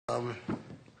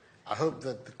I hope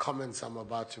that the comments I'm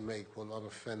about to make will not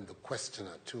offend the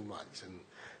questioner too much and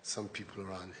some people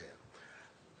around here.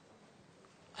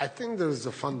 I think there is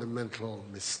a fundamental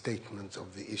misstatement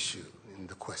of the issue in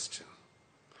the question.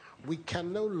 We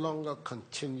can no longer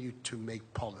continue to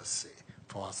make policy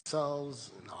for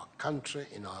ourselves, in our country,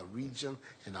 in our region,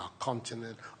 in our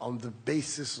continent, on the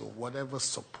basis of whatever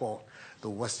support the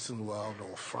Western world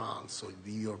or France or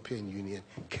the European Union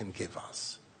can give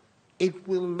us. It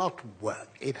will not work.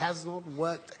 It has not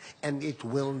worked, and it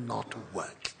will not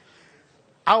work.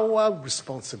 Our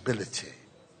responsibility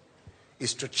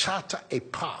is to charter a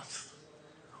path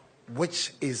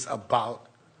which is about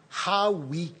how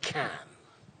we can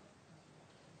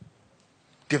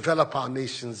develop our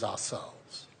nations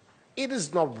ourselves. It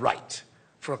is not right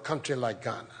for a country like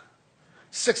Ghana,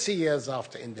 60 years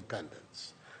after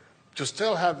independence, to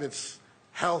still have its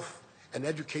health and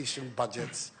education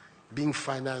budgets being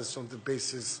financed on the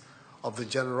basis of the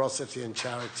generosity and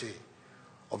charity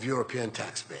of European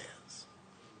taxpayers.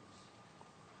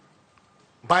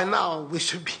 By now, we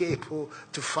should be able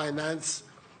to finance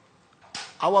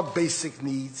our basic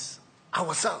needs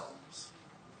ourselves.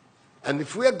 And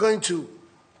if we are going to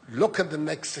look at the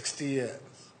next 60 years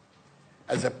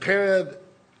as a period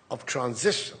of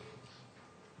transition,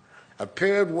 a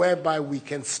period whereby we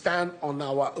can stand on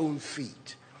our own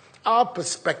feet, our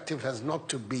perspective has not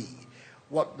to be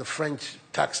what the French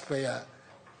taxpayer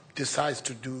decides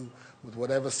to do with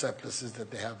whatever surpluses that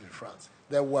they have in France.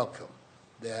 They're welcome.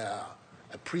 They're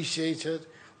appreciated.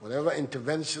 Whatever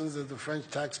interventions that the French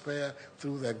taxpayer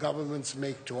through their governments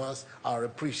make to us are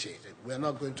appreciated. We're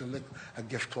not going to lick a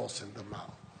gift horse in the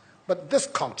mouth. But this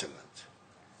continent,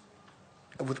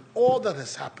 with all that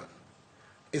has happened,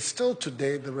 is still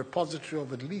today the repository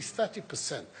of at least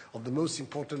 30% of the most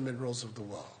important minerals of the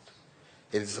world.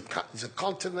 It is a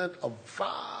continent of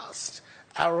vast,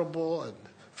 arable and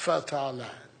fertile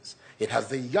lands. It has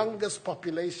the youngest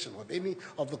population of any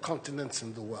of the continents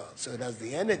in the world. So it has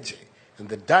the energy and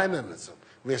the dynamism.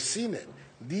 We've seen it.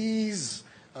 These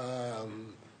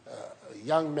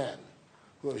young men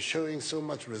who are showing so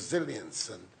much resilience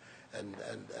and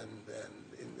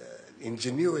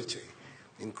ingenuity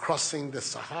in crossing the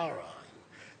Sahara,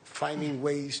 finding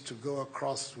ways to go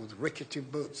across with rickety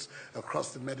boats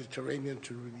across the Mediterranean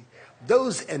to really,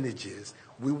 those energies,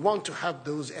 we want to have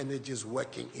those energies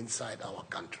working inside our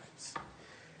countries.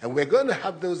 And we're going to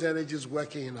have those energies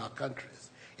working in our countries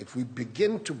if we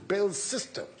begin to build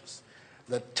systems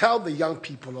that tell the young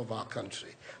people of our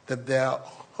country that their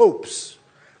hopes,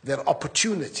 their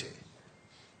opportunity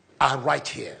are right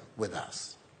here with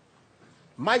us.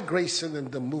 Migration and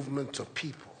the movement of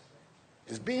people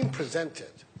is being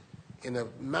presented in a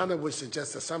manner which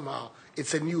suggests that somehow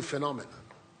it's a new phenomenon.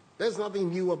 There's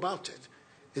nothing new about it.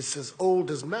 It's as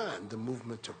old as man, the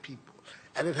movement of people.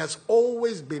 And it has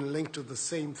always been linked to the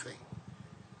same thing.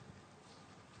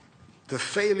 The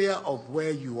failure of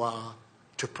where you are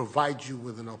to provide you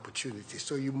with an opportunity,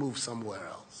 so you move somewhere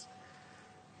else.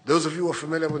 Those of you who are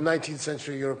familiar with 19th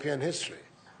century European history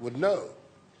would know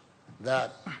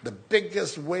that the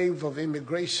biggest wave of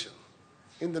immigration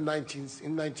in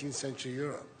 19th century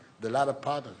Europe, the latter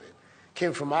part of it,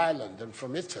 came from Ireland and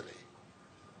from Italy.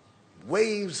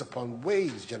 Waves upon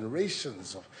waves,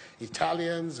 generations of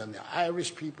Italians and the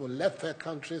Irish people left their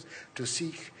countries to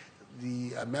seek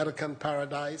the American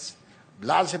paradise,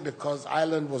 largely because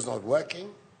Ireland was not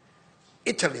working,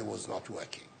 Italy was not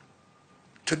working.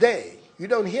 Today, you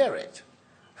don't hear it.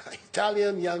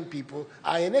 Italian young people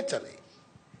are in Italy.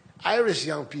 Irish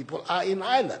young people are in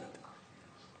Ireland.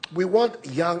 We want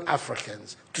young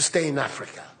Africans to stay in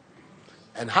Africa.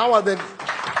 And how are they?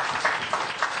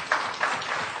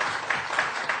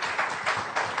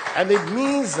 And it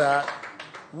means that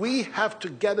we have to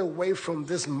get away from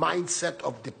this mindset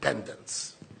of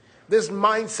dependence. This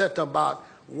mindset about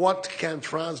what can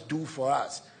France do for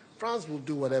us. France will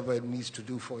do whatever it needs to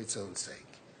do for its own sake.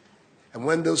 And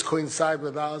when those coincide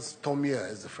with ours, tant mieux,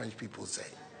 as the French people say.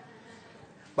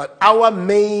 But our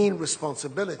main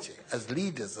responsibility as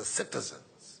leaders, as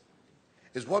citizens,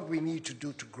 is what we need to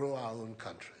do to grow our own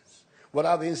countries. What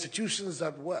are the institutions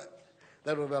that work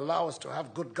that would allow us to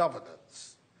have good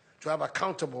governance, to have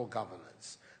accountable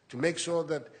governance, to make sure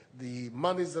that the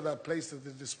monies that are placed at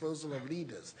the disposal of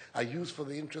leaders are used for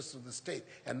the interests of the state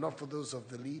and not for those of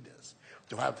the leaders,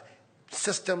 to have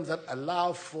systems that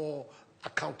allow for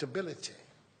accountability,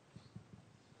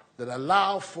 that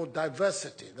allow for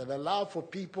diversity, that allow for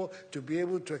people to be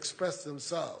able to express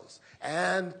themselves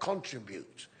and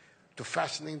contribute to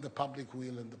fashioning the public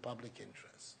will and the public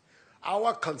interest.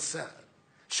 Our concern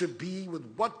should be with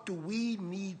what do we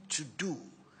need to do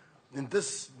in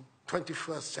this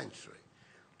 21st century,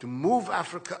 to move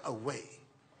Africa away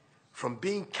from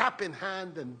being cap in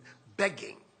hand and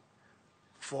begging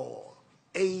for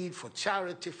aid, for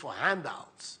charity, for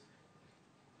handouts.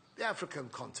 The African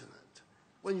continent,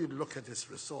 when you look at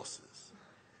its resources,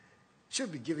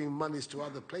 should be giving monies to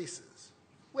other places.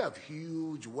 We have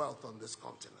huge wealth on this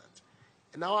continent,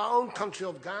 in our own country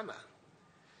of Ghana.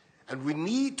 And we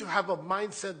need to have a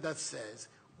mindset that says,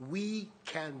 we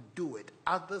can do it.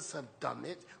 Others have done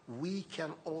it. We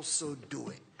can also do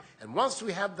it. And once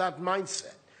we have that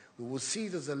mindset, we will see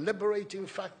it as a liberating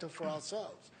factor for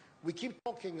ourselves. We keep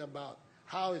talking about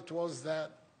how it was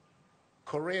that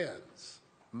Koreans,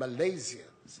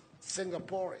 Malaysians,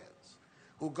 Singaporeans,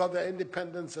 who got their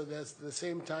independence at the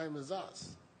same time as us.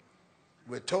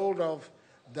 We're told of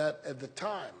that at the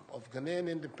time of Ghanaian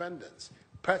independence,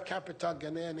 per capita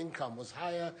Ghanaian income was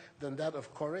higher than that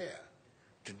of Korea.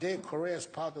 Today, Korea is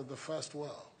part of the first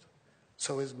world.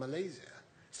 So is Malaysia.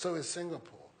 So is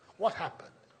Singapore. What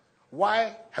happened?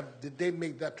 Why did they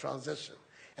make that transition?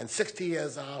 And 60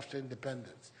 years after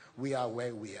independence, we are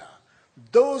where we are.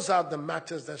 Those are the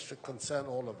matters that should concern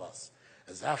all of us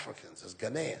as Africans, as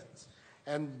Ghanaians.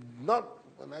 And not,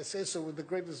 when I say so with the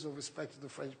greatest of respect to the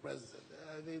French president,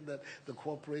 I think that the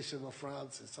cooperation of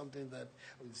France is something that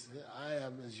I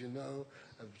am, as you know,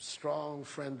 a strong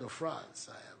friend of France.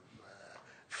 I am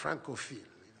Francophile.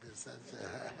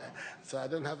 So I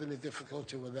don't have any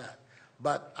difficulty with that.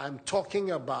 But I'm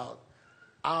talking about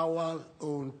our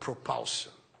own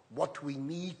propulsion, what we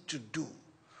need to do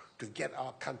to get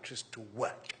our countries to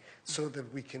work so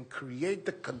that we can create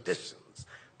the conditions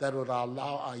that would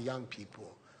allow our young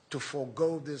people to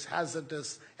forego this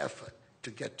hazardous effort to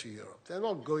get to Europe. They're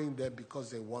not going there because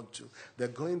they want to. They're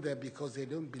going there because they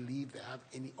don't believe they have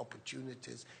any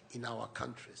opportunities in our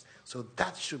countries. So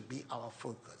that should be our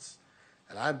focus.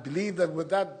 And I believe that with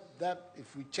that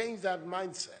if we change that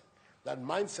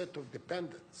mindset of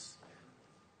dependence,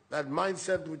 that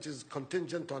mindset which is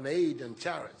contingent on aid and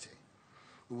charity,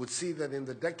 we would see that in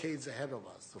the decades ahead of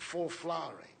us, the full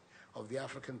flowering of the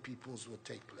African peoples would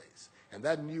take place. And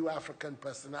that new African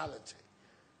personality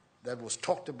that was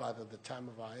talked about at the time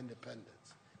of our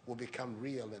independence will become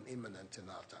real and imminent in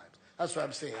our times. That's what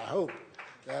I'm saying. I hope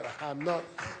that I'm not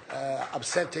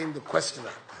upsetting the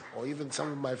questioner or even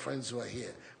some of my friends who are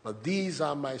here. But these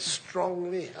are my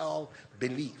strongly held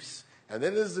beliefs. And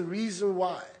that is the reason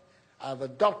why I've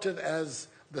adopted as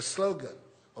the slogan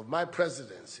of my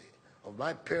presidency, of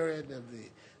my period of the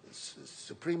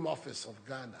Supreme Office of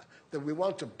Ghana, that we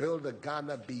want to build a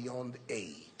Ghana beyond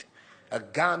aid. A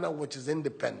Ghana which is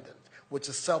independent, which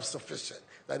is self-sufficient,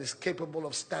 that is capable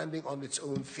of standing on its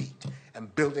own feet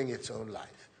and building its own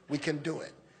life. We can do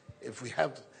it if we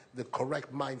have the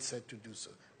correct mindset to do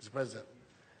so. Mr. President,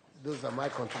 those are my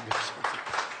contributions.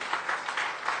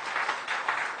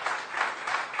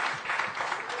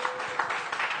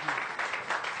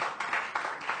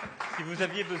 Si vous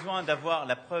aviez besoin d'avoir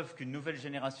la preuve qu'une nouvelle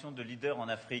génération de leaders en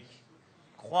Afrique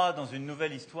croit dans une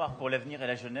nouvelle histoire pour l'avenir et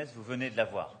la jeunesse, vous venez de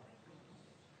l'avoir.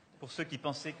 Pour ceux qui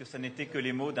pensaient que ce n'étaient que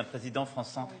les mots d'un président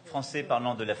français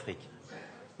parlant de l'Afrique.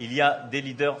 Il y a des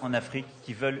leaders en Afrique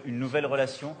qui veulent une nouvelle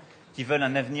relation, qui veulent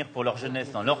un avenir pour leur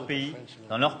jeunesse dans leur pays,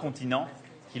 dans leur continent,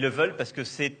 qui le veulent parce que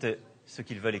c'est ce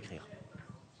qu'ils veulent écrire.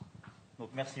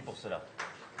 Donc merci pour cela.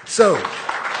 So,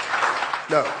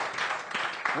 no,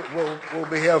 we'll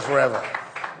be here forever.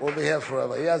 We'll be here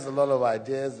forever. He has a lot of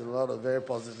ideas, a lot of very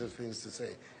positive things to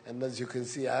say. And as you can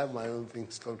see, I have my own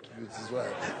things to contribute as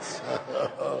well.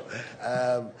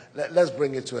 So, let's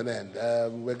bring it to an end.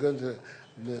 We're going to...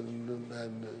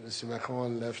 Mr.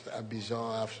 Macron left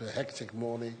Abidjan after a hectic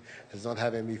morning, has not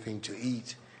had anything to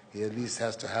eat. He at least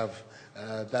has to have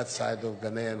that side of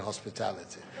Ghanaian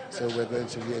hospitality. So we're going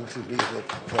to be interviewing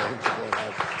for him to go and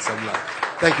have some lunch.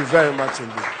 Thank you very much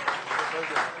indeed.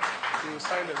 You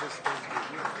signed this thing.